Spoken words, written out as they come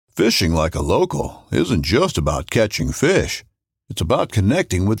Fishing like a local isn't just about catching fish. It's about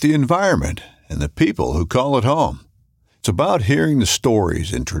connecting with the environment and the people who call it home. It's about hearing the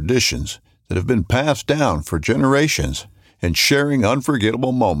stories and traditions that have been passed down for generations and sharing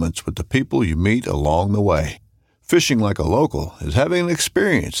unforgettable moments with the people you meet along the way. Fishing like a local is having an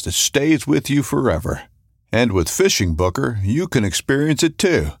experience that stays with you forever. And with Fishing Booker, you can experience it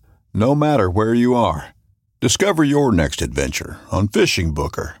too, no matter where you are. Discover your next adventure on Fishing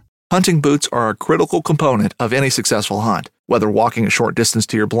Booker. Hunting boots are a critical component of any successful hunt. Whether walking a short distance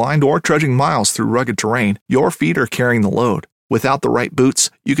to your blind or trudging miles through rugged terrain, your feet are carrying the load. Without the right boots,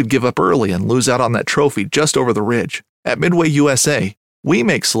 you could give up early and lose out on that trophy just over the ridge. At Midway USA, we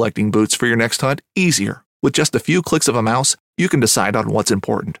make selecting boots for your next hunt easier. With just a few clicks of a mouse, you can decide on what's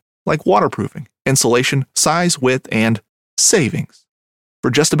important, like waterproofing, insulation, size, width, and savings.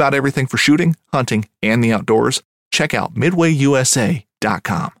 For just about everything for shooting, hunting, and the outdoors, check out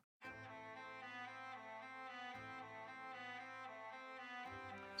MidwayUSA.com.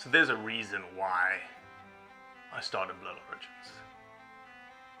 So there's a reason why I started Blood Origins.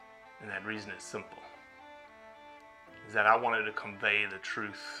 And that reason is simple. Is that I wanted to convey the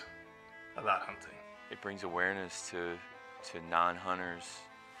truth about hunting. It brings awareness to non-hunters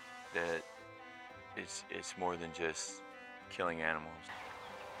that it's more than just killing animals.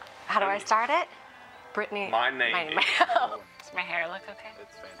 How do I start it? Brittany. My name is... Does my hair look okay?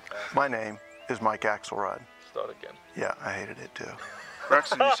 It's fantastic. My name is Mike Axelrod. Start again. Yeah, I hated it too.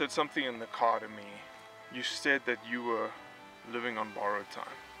 Braxton, you said something in the car to me. You said that you were living on borrowed time.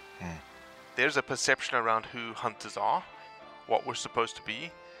 There's a perception around who hunters are, what we're supposed to be,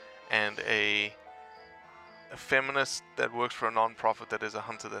 and a feminist that works for a non-profit that is a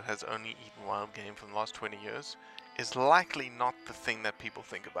hunter that has only eaten wild game for the last 20 years is likely not the thing that people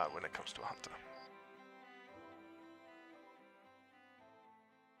think about when it comes to a hunter.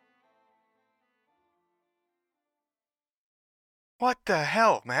 What the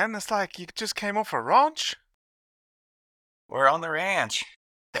hell, man? It's like you just came off a ranch? We're on the ranch.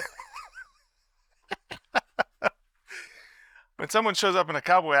 When someone shows up in a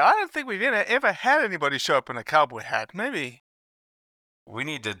cowboy hat, I don't think we've ever had anybody show up in a cowboy hat. Maybe. We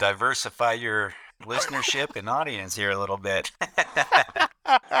need to diversify your listenership and audience here a little bit.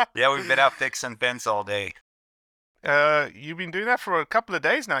 Yeah, we've been out fixing fence all day. You've been doing that for a couple of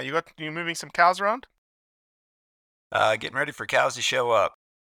days now. You moving some cows around? Getting ready for cows to show up.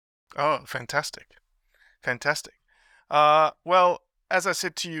 Oh, fantastic. Fantastic. Well, as I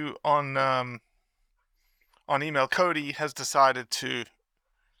said to you on email, Cody has decided to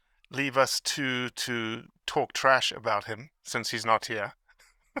leave us to talk trash about him since he's not here.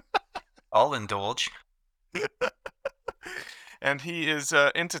 I'll indulge. And he is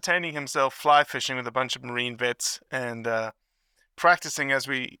entertaining himself fly fishing with a bunch of Marine vets and practicing as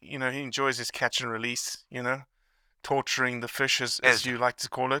he enjoys his catch and release, torturing the fish as you like to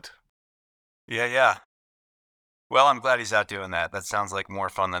call it. Yeah. Well, I'm glad he's out doing that. That sounds like more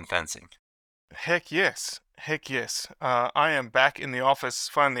fun than fencing. Heck yes. I am back in the office.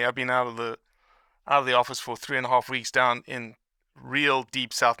 Finally, I've been out of the office for 3.5 weeks down in real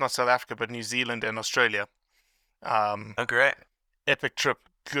deep south, not South Africa, but New Zealand and Australia. Oh, great. Epic trip,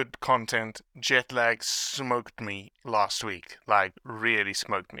 good content. Jet lag smoked me last week. Like, really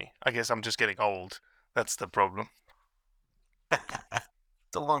smoked me. I guess I'm just getting old. That's the problem.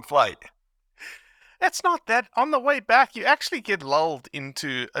 It's a long flight. It's not that. On the way back, you actually get lulled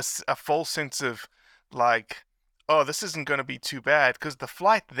into a false sense of, like, oh, this isn't going to be too bad, because the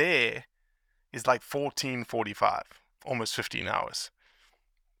flight there is like 14:45, almost 15 hours.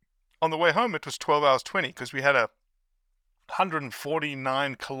 On the way home, it was 12 hours 20, because we had a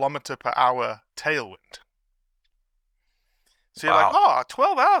 149 kilometer per hour tailwind. So you're like, oh,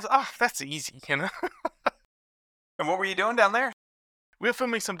 12 hours? That's easy, And what were you doing down there? We're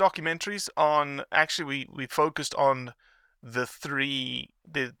filming some documentaries on, actually, we focused on there's 3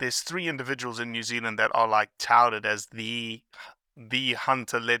 individuals in New Zealand that are like touted as the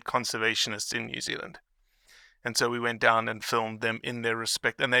hunter-led conservationists in New Zealand. And so we went down and filmed them in their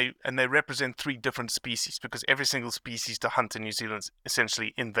respect, and they represent 3 different species, because every single species to hunt in New Zealand is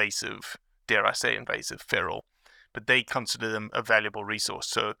essentially invasive, dare I say invasive, feral, but they consider them a valuable resource.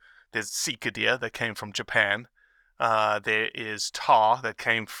 So there's sika deer that came from Japan, there is tahr that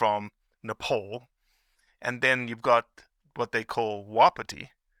came from Nepal, and then you've got what they call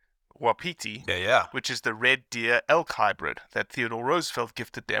wapiti, which is the red deer elk hybrid that Theodore Roosevelt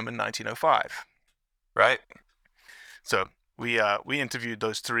gifted them in 1905. Right. So we interviewed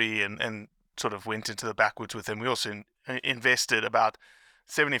those 3 and sort of went into the backwoods with them. We also invested about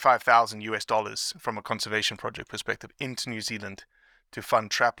 $75,000 US from a conservation project perspective into New Zealand to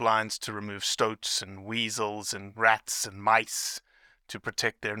fund trap lines to remove stoats and weasels and rats and mice to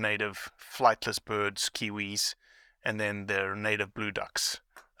protect their native flightless birds, kiwis, and then their native blue ducks.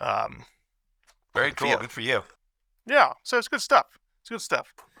 Very cool. Good for you. Yeah, so it's good stuff. It's good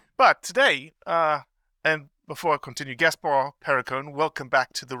stuff. But today, and before I continue, Gaspar Perricone, welcome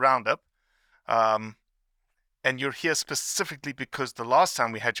back to the Roundup. And you're here specifically because the last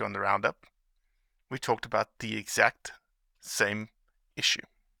time we had you on the Roundup, we talked about the exact same issue.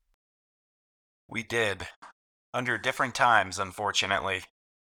 We did. Under different times, unfortunately.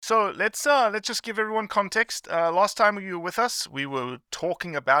 So let's just give everyone context. Last time you were with us, we were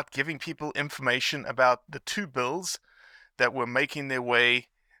talking about giving people information about the two bills that were making their way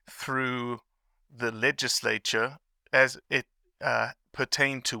through the legislature as it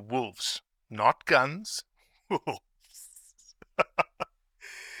pertained to wolves, not guns. Wolves.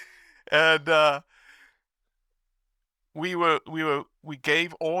 And we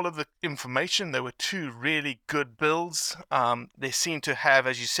gave all of the information. There were two really good bills. They seem to have,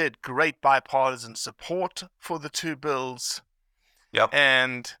 as you said, great bipartisan support for the two bills. Yep.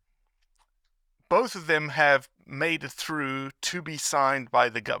 And both of them have made it through to be signed by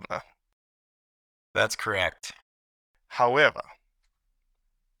the governor. That's correct. However,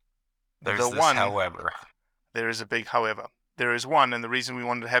 There's this however. There is a big however. There is one, and the reason we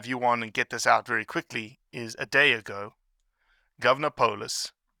wanted to have you on and get this out very quickly is a day ago, Governor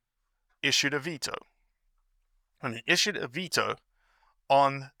Polis issued a veto. And he issued a veto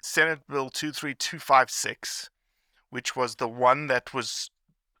on Senate Bill 23256, which was the one that was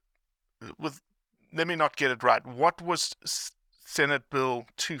let me not get it right. What was Senate Bill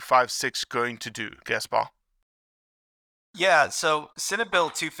 256 going to do, Gaspar? Yeah, so Senate Bill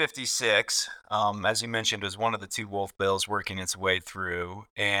 256, as you mentioned, was one of the two wolf bills working its way through,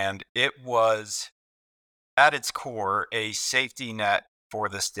 and it was, at its core, a safety net for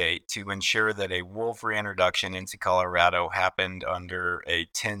the state to ensure that a wolf reintroduction into Colorado happened under a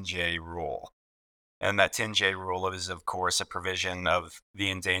 10J rule. And that 10J rule is, of course, a provision of the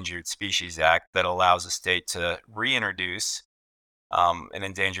Endangered Species Act that allows a state to reintroduce an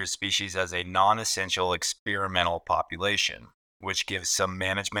endangered species as a non-essential experimental population, which gives some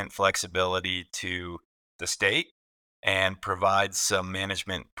management flexibility to the state and provides some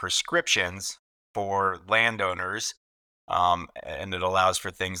management prescriptions for landowners. And it allows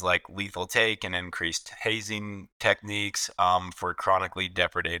for things like lethal take and increased hazing techniques for chronically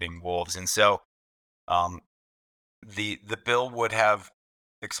depredating wolves. And so the bill would have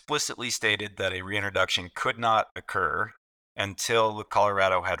explicitly stated that a reintroduction could not occur until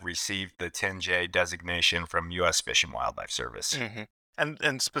Colorado had received the 10J designation from U.S. Fish and Wildlife Service. Mm-hmm.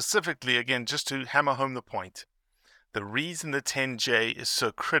 And specifically, again, just to hammer home the point, the reason the 10J is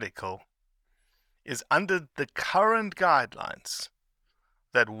so critical is under the current guidelines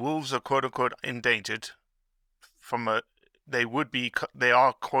that wolves are quote-unquote endangered they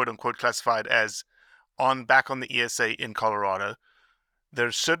are quote-unquote classified as back on the ESA in Colorado. There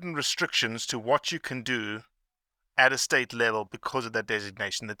are certain restrictions to what you can do at a state level because of that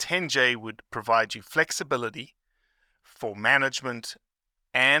designation. The 10J would provide you flexibility for management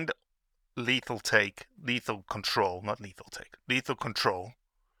and lethal control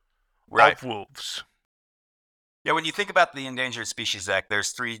Right. of wolves. Yeah, when you think about the Endangered Species Act,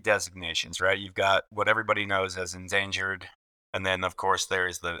 there's three designations, right? You've got what everybody knows as endangered, and then, of course,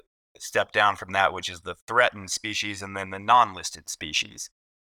 there's the step down from that, which is the threatened species, and then the non-listed species.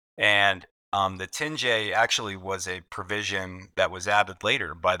 And the 10J actually was a provision that was added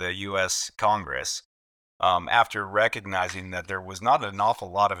later by the U.S. Congress after recognizing that there was not an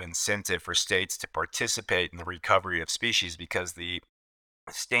awful lot of incentive for states to participate in the recovery of species because the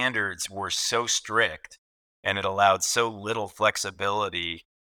standards were so strict and it allowed so little flexibility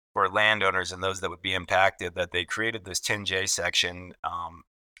for landowners and those that would be impacted that they created this 10J section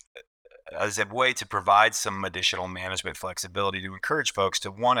as a way to provide some additional management flexibility to encourage folks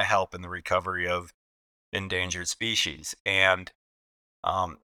to want to help in the recovery of endangered species. And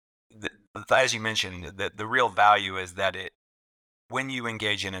as you mentioned, the real value is that when you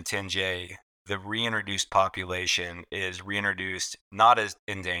engage in a 10J, the reintroduced population is reintroduced not as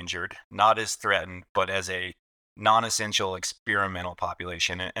endangered, not as threatened, but as a non-essential experimental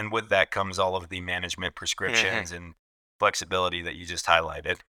population. And with that comes all of the management prescriptions and flexibility that you just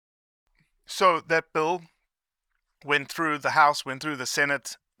highlighted. So that bill went through the House, went through the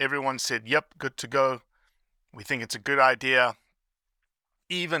Senate. Everyone said, yep, good to go. We think it's a good idea.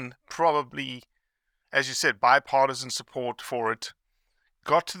 Even probably, as you said, bipartisan support for it.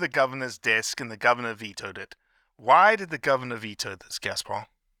 Got to the governor's desk and the governor vetoed it. Why did the governor veto this, Gaspar?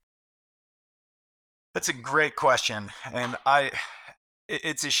 That's a great question. And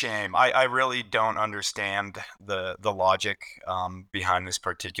It's a shame. I really don't understand the logic behind this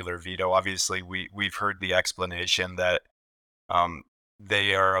particular veto. Obviously, we've heard the explanation that um,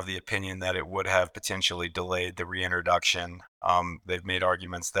 they are of the opinion that it would have potentially delayed the reintroduction. They've made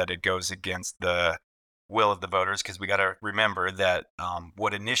arguments that it goes against the will of the voters, because we got to remember that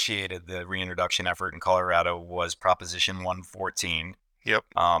what initiated the reintroduction effort in Colorado was Proposition 114. Yep.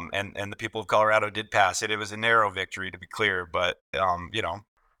 And the people of Colorado did pass it. It was a narrow victory, to be clear, but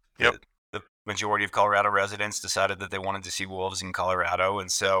Yep. the majority of Colorado residents decided that they wanted to see wolves in Colorado,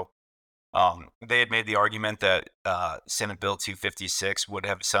 and so they had made the argument that Senate Bill 256 would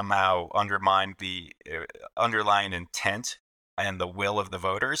have somehow undermined the underlying intent and the will of the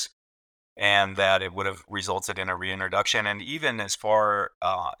voters, and that it would have resulted in a reintroduction. And even went as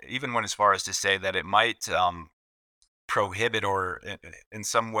far as to say that it might prohibit or in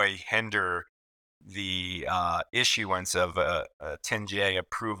some way hinder the issuance of a 10J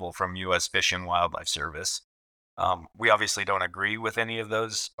approval from U.S. Fish and Wildlife Service. We obviously don't agree with any of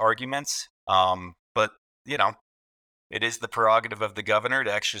those arguments, but it is the prerogative of the governor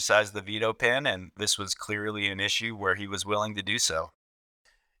to exercise the veto pen, and this was clearly an issue where he was willing to do so.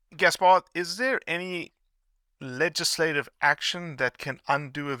 Gaspard, is there any legislative action that can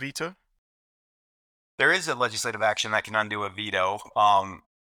undo a veto? There is a legislative action that can undo a veto.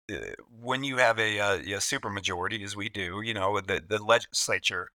 When you have a supermajority, as we do, the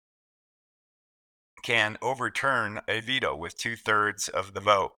legislature can overturn a veto with 2/3 of the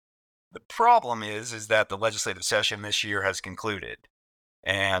vote. The problem is that the legislative session this year has concluded,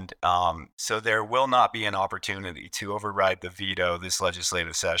 and so there will not be an opportunity to override the veto this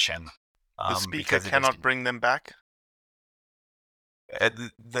legislative session. The speaker cannot bring them back?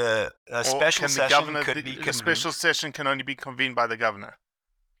 The special session could be convened. The special session can only be convened by the governor.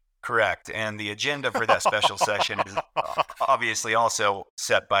 Correct, and the agenda for that special session is obviously also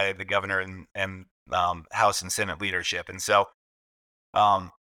set by the governor and House and Senate leadership. And so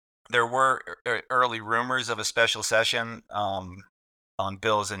there were early rumors of a special session on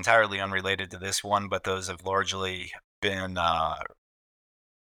bills entirely unrelated to this one, but those have largely been, at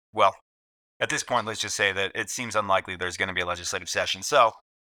this point, let's just say that it seems unlikely there's going to be a legislative session. So,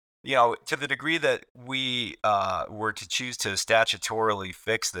 to the degree that we were to choose to statutorily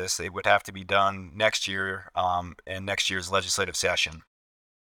fix this, it would have to be done next year in next year's legislative session.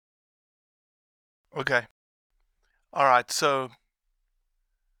 Okay. All right. So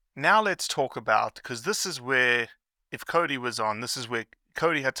now let's talk about, because this is where, if Cody was on, this is where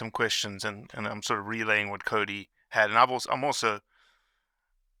Cody had some questions, and I'm sort of relaying what Cody had. And I'm also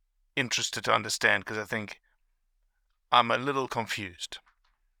interested to understand, because I think I'm a little confused.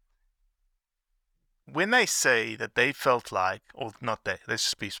 When they say that they felt like, or not they, let's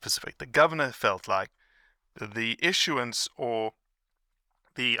just be specific, the governor felt like the issuance or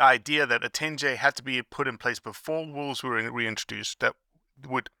the idea that a 10J had to be put in place before wolves were reintroduced that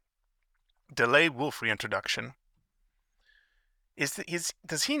would delay wolf reintroduction.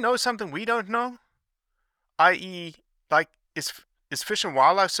 Does he know something we don't know? I.e., like, is Fish and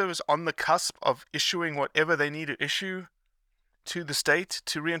Wildlife Service on the cusp of issuing whatever they need to issue to the state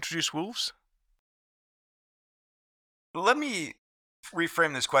to reintroduce wolves? Let me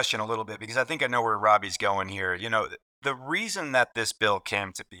reframe this question a little bit, because I think I know where Robbie's going here. The reason that this bill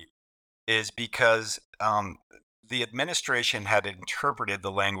came to be is because the administration had interpreted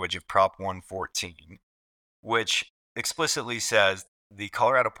the language of Prop 114, which explicitly says the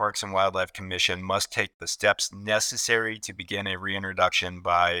Colorado Parks and Wildlife Commission must take the steps necessary to begin a reintroduction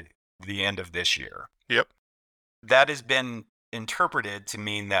by the end of this year. Yep. That has been interpreted to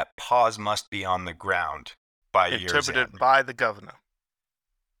mean that paws must be on the ground by year's end. Interpreted by the governor.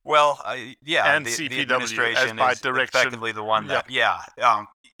 Well, yeah, and the CPW administration by is direction. effectively the one that,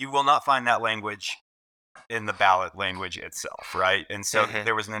 you will not find that language in the ballot language itself, right? And so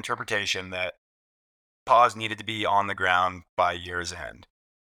there was an interpretation that paws needed to be on the ground by year's end.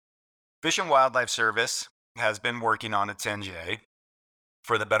 Fish and Wildlife Service has been working on a 10J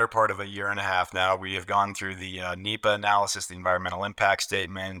for the better part of a year and a half now. We have gone through the NEPA analysis, the environmental impact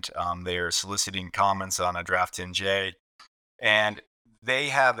statement. They are soliciting comments on a draft 10J. And they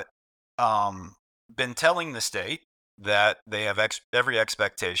have been telling the state that they have every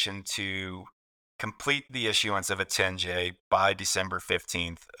expectation to complete the issuance of a 10J by December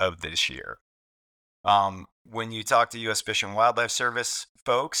 15th of this year. When you talk to U.S. Fish and Wildlife Service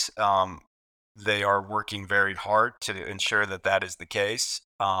folks, they are working very hard to ensure that that is the case.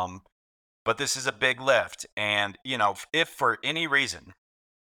 But this is a big lift. And, if for any reason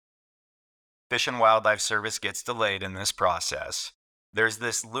Fish and Wildlife Service gets delayed in this process, there's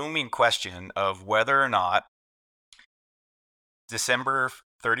this looming question of whether or not December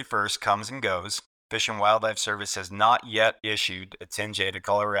 31st comes and goes. Fish and Wildlife Service has not yet issued a 10J to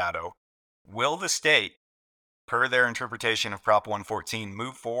Colorado. Will the state, per their interpretation of Prop 114,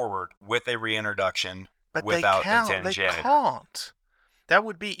 move forward with a reintroduction But without a 10J? They can't. That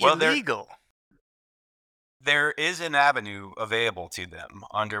would be Well, illegal. There is an avenue available to them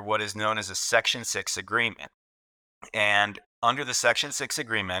under what is known as a Section 6 agreement. And under the Section 6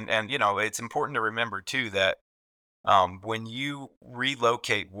 agreement, and it's important to remember too that when you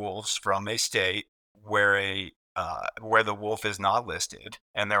relocate wolves from a state where the wolf is not listed,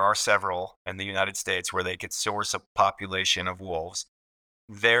 and there are several in the United States where they could source a population of wolves,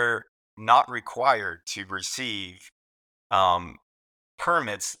 they're not required to receive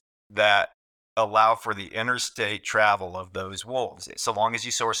permits that allow for the interstate travel of those wolves, so long as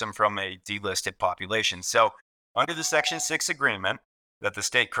you source them from a delisted population. So under the Section 6 agreement that the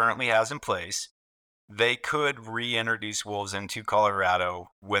state currently has in place, they could reintroduce wolves into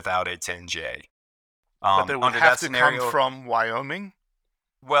Colorado without a 10J. But they would have to come from Wyoming,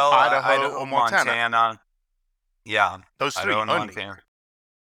 Idaho, or Montana. Yeah, those three Idaho and only. Montana.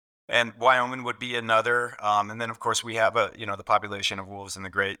 And Wyoming would be another. And then, of course, we have the population of wolves in the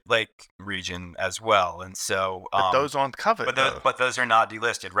Great Lake region as well. And so, but those aren't covered. But those are not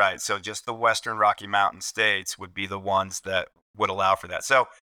delisted, right? So just the Western Rocky Mountain states would be the ones that would allow for that. So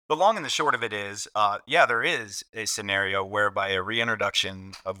the long and the short of it is, there is a scenario whereby a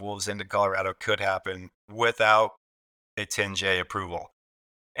reintroduction of wolves into Colorado could happen without a 10J approval.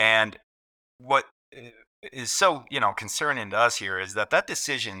 And what is so, concerning to us here is that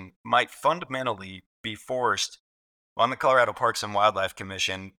decision might fundamentally be forced on the Colorado Parks and Wildlife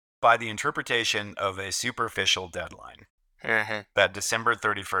Commission by the interpretation of a superficial deadline, that December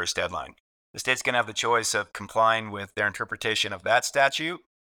 31st deadline. The state's going to have the choice of complying with their interpretation of that statute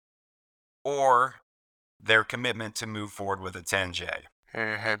or their commitment to move forward with a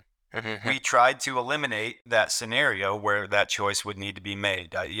 10J. We tried to eliminate that scenario where that choice would need to be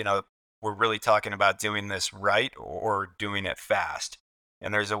made. We're really talking about doing this right or doing it fast.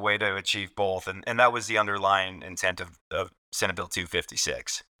 And there's a way to achieve both. And that was the underlying intent of Senate Bill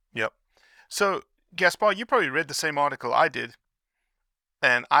 256. Yep. So, Gaspar, you probably read the same article I did.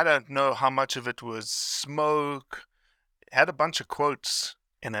 And I don't know how much of it was smoke. It had a bunch of quotes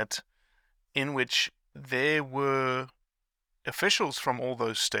in it in which there were officials from all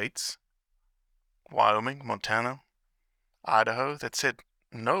those states, Wyoming, Montana, Idaho, that said,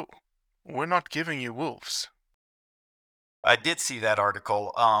 no, we're not giving you wolves. I did see that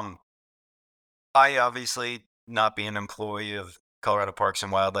article. I obviously, not being an employee of Colorado Parks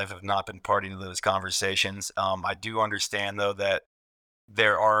and Wildlife, have not been party to those conversations. I do understand, though, that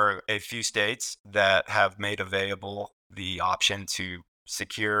there are a few states that have made available the option to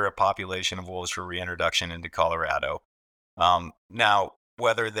secure a population of wolves for reintroduction into Colorado. Now,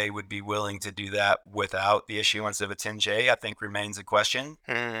 whether they would be willing to do that without the issuance of a 10J, I think remains a question.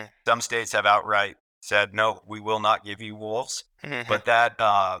 Some states have outright said, no, we will not give you wolves, but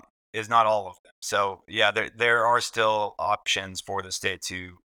that is not all of them. So, yeah, there are still options for the state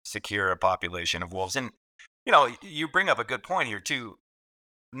to secure a population of wolves. And, you bring up a good point here, too.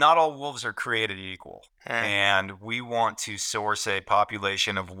 Not all wolves are created equal. And we want to source a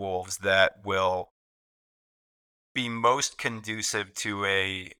population of wolves that will be most conducive to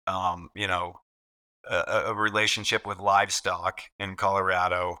a relationship with livestock in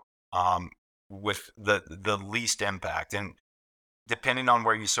Colorado, with the least impact. And depending on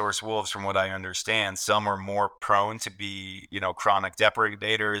where you source wolves, from what I understand, some are more prone to be, chronic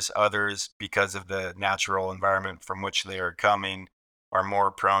depredators. Others, because of the natural environment from which they are coming, are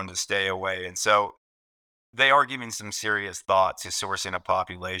more prone to stay away. And so they are giving some serious thought to sourcing a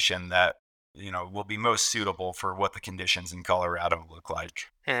population that, will be most suitable for what the conditions in Colorado look like.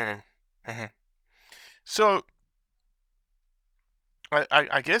 So,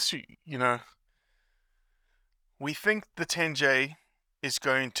 I guess, we think the 10J is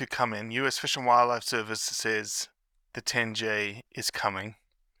going to come in. U.S. Fish and Wildlife Service says the 10J is coming.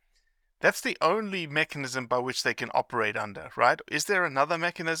 That's the only mechanism by which they can operate under, right? Is there another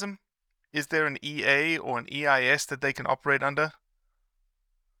mechanism? Is there an EA or an EIS that they can operate under?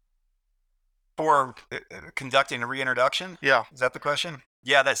 For conducting a reintroduction? Yeah. Is that the question?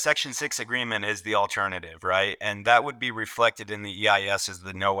 Yeah, that Section 6 agreement is the alternative, right? And that would be reflected in the EIS as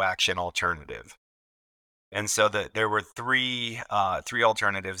the no action alternative. And so there were three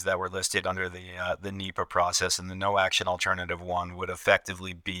alternatives that were listed under the NEPA process, and the no action alternative one would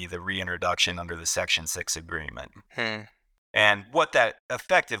effectively be the reintroduction under the Section 6 agreement. And what that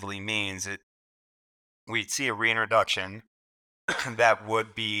effectively means, we'd see a reintroduction that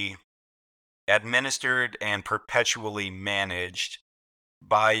would be administered and perpetually managed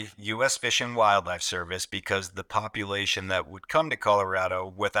by U.S. Fish and Wildlife Service, because the population that would come to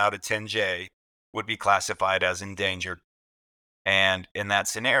Colorado without a 10J would be classified as endangered. And in that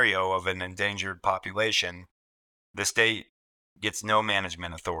scenario of an endangered population, the state gets no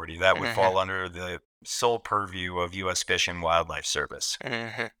management authority. That would fall under the sole purview of U.S. Fish and Wildlife Service.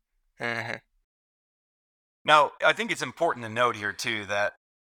 Now, I think it's important to note here, too, that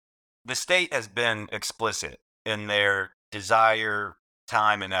the state has been explicit in their desire,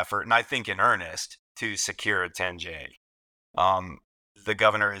 time, and effort, and I think in earnest, to secure a 10J. The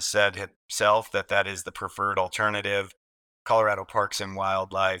governor has said himself that that is the preferred alternative. Colorado Parks and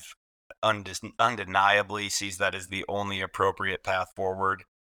Wildlife undeniably sees that as the only appropriate path forward.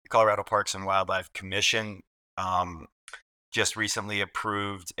 The Colorado Parks and Wildlife Commission just recently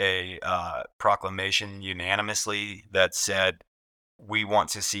approved a proclamation unanimously that said we want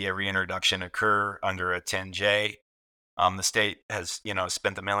to see a reintroduction occur under a 10J. The state has,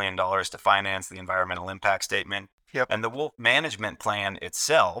 spent $1 million to finance the environmental impact statement. Yep. And the wolf management plan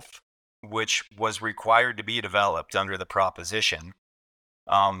itself, which was required to be developed under the proposition,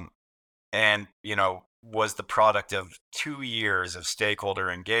 and, was the product of 2 years of stakeholder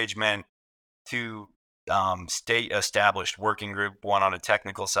engagement, 2 state established working group, one on a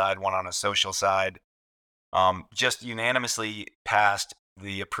technical side, one on a social side, just unanimously passed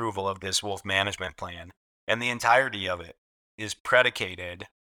the approval of this wolf management plan. And the entirety of it is predicated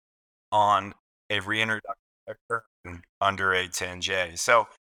on a reintroduction under a 10J. So,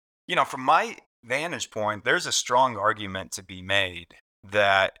 from my vantage point, there's a strong argument to be made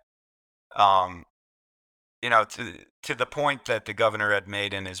that, to the point that the governor had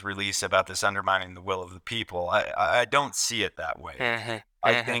made in his release about this undermining the will of the people, I don't see it that way.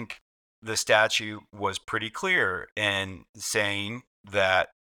 I think the statute was pretty clear in saying that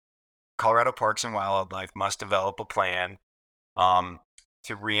Colorado Parks and Wildlife must develop a plan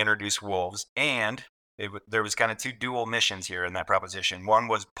to reintroduce wolves, and there was kind of 2 dual missions here in that proposition. One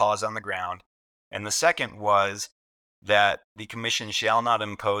was paws on the ground, and the second was that the commission shall not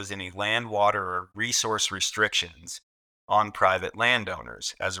impose any land, water, or resource restrictions on private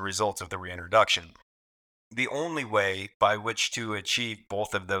landowners as a result of the reintroduction. The only way by which to achieve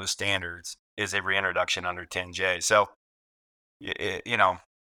both of those standards is a reintroduction under 10J. So,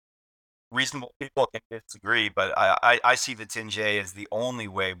 reasonable people can disagree, but I see the 10J as the only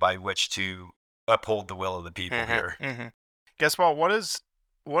way by which to uphold the will of the people here. Guess what? What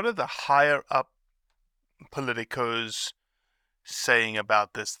are the higher up politicos saying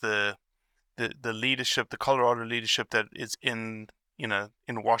about this? The leadership, the Colorado leadership that is in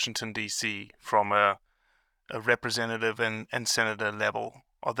Washington D.C. from a representative and senator level.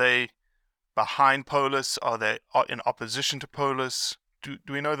 Are they behind Polis? Are they in opposition to Polis? Do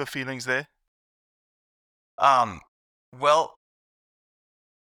we know the feelings there? Well,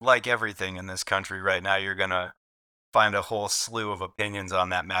 like everything in this country right now, you're gonna find a whole slew of opinions on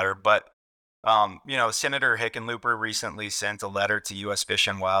that matter. But Senator Hickenlooper recently sent a letter to U.S. Fish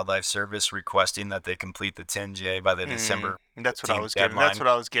and Wildlife Service requesting that they complete the 10J by the December. That's what I was getting. That's what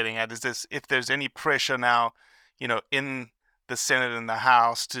I was getting at. Is this, if there's any pressure now, in the Senate and the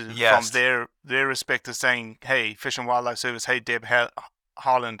House from their respective saying, hey, Fish and Wildlife Service, hey, Deb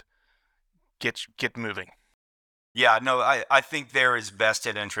Haaland, get moving. Yeah, no, I think there is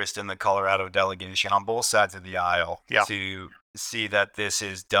vested interest in the Colorado delegation on both sides of the aisle to see that this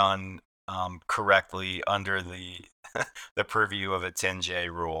is done correctly under the the purview of a 10J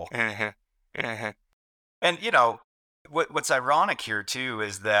rule. And what's ironic here too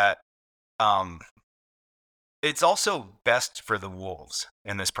is that it's also best for the wolves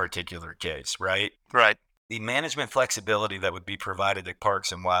in this particular case, right? Right. The management flexibility that would be provided to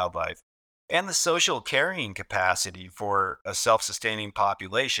Parks and Wildlife and the social carrying capacity for a self-sustaining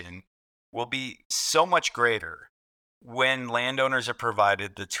population will be so much greater when landowners are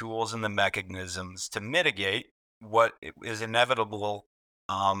provided the tools and the mechanisms to mitigate what is inevitable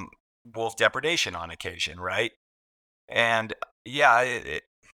wolf depredation on occasion, right? And I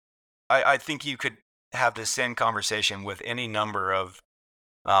think you could have the same conversation with any number of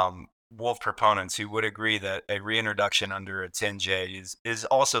wolf proponents who would agree that a reintroduction under a 10J is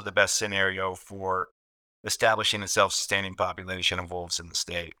also the best scenario for establishing a self-sustaining population of wolves in the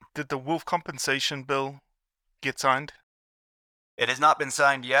state. Did the wolf compensation bill get signed? It has not been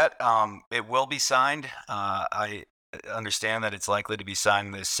signed yet. It will be signed. I understand that it's likely to be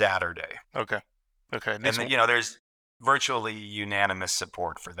signed this Saturday. Okay. And there's virtually unanimous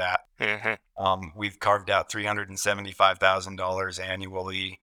support for that. We've carved out $375,000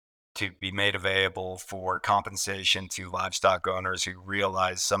 annually to be made available for compensation to livestock owners who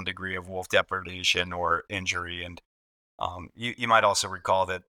realize some degree of wolf depredation or injury. And you might also recall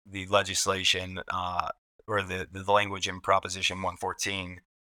that the legislation or the language in Proposition 114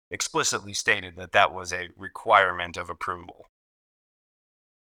 explicitly stated that that was a requirement of approval.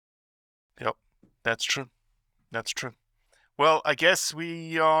 Yep, that's true. That's true. Well, I guess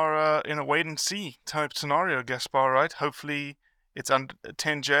we are in a wait-and-see type scenario, Gaspar, right? Hopefully it's under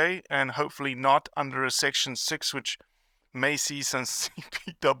 10J, and hopefully not under a Section 6, which may see some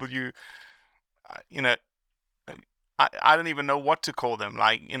CPW, I don't even know what to call them.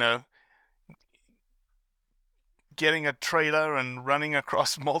 Like, getting a trailer and running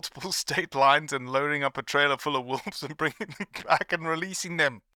across multiple state lines and loading up a trailer full of wolves and bringing them back and releasing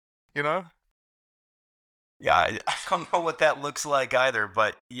them, Yeah, I don't know what that looks like either,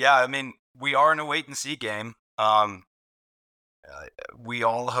 but yeah, I mean, we are in a wait-and-see game. We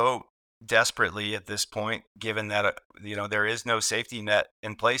all hope desperately at this point, given that there is no safety net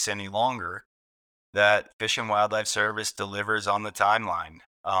in place any longer, that Fish and Wildlife Service delivers on the timeline.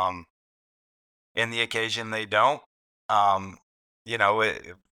 In the occasion they don't, who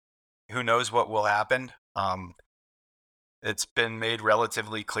knows what will happen. It's been made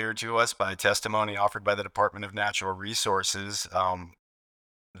relatively clear to us by testimony offered by the Department of Natural Resources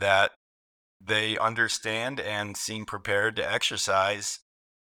that they understand and seem prepared to exercise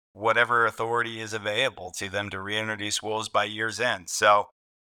whatever authority is available to them to reintroduce wolves by year's end. So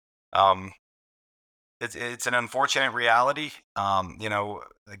it's an unfortunate reality.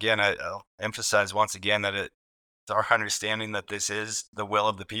 Again, I'll emphasize once again that it's our understanding that this is the will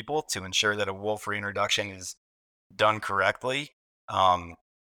of the people to ensure that a wolf reintroduction is done correctly.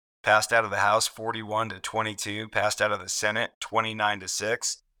 Passed out of the House 41-22, passed out of the Senate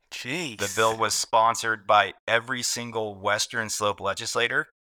 29-6. Jeez. The bill was sponsored by every single Western Slope legislator.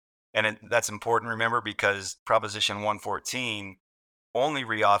 And that's important to remember because Proposition 114 only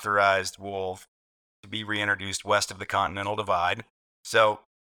reauthorized wolf to be reintroduced west of the Continental Divide. So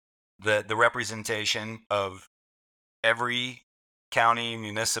the representation of every county,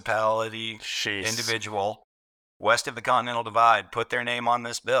 municipality, individual west of the Continental Divide put their name on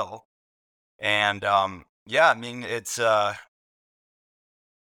this bill. And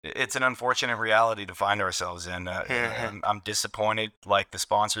it's an unfortunate reality to find ourselves in. I'm disappointed, like the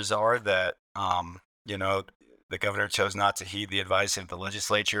sponsors are, that the governor chose not to heed the advice of the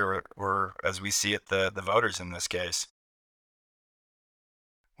legislature, or as we see it, the voters in this case.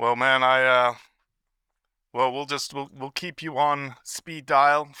 Well, man, we'll keep you on speed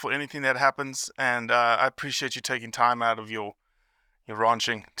dial for anything that happens, and I appreciate you taking time out of your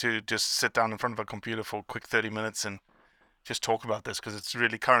ranching to just sit down in front of a computer for a quick 30 minutes and just talk about this, because it's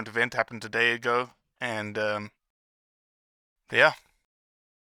really current event, happened a day ago, and yeah.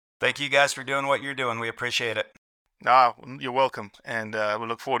 Thank you guys for doing what you're doing. We appreciate it. You're welcome, and we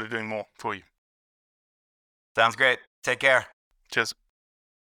look forward to doing more for you. Sounds great. Take care. Cheers.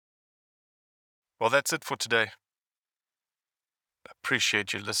 Well, that's it for today.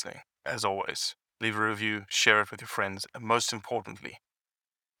 Appreciate you listening, as always. Leave a review, share it with your friends, and most importantly,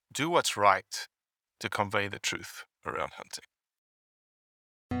 do what's right to convey the truth around hunting.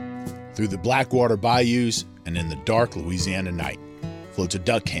 Through the Blackwater bayous and in the dark Louisiana night floats a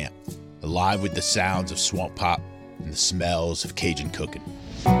duck camp, alive with the sounds of swamp pop and the smells of Cajun cooking.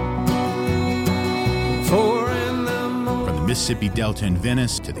 From the Mississippi Delta in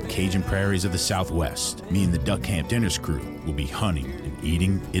Venice to the Cajun prairies of the Southwest, me and the Duck Camp Dinners crew will be hunting and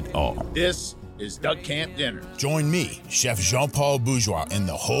eating it all. This is Duck Camp Dinner. Join me, Chef Jean-Paul Bourgeois, and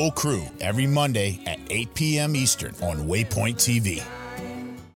the whole crew every Monday at 8 p.m. Eastern on Waypoint TV.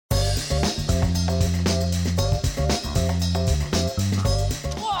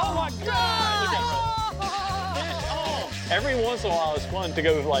 Every once in a while, it's fun to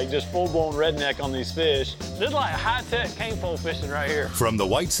go like just full-blown redneck on these fish. This is like high-tech cane pole fishing right here. From the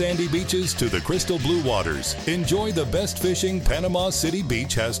white sandy beaches to the crystal blue waters, enjoy the best fishing Panama City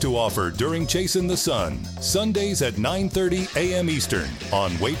Beach has to offer during Chasing the Sun. Sundays at 9:30 a.m. Eastern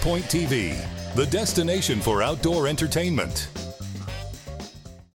on Waypoint TV, the destination for outdoor entertainment.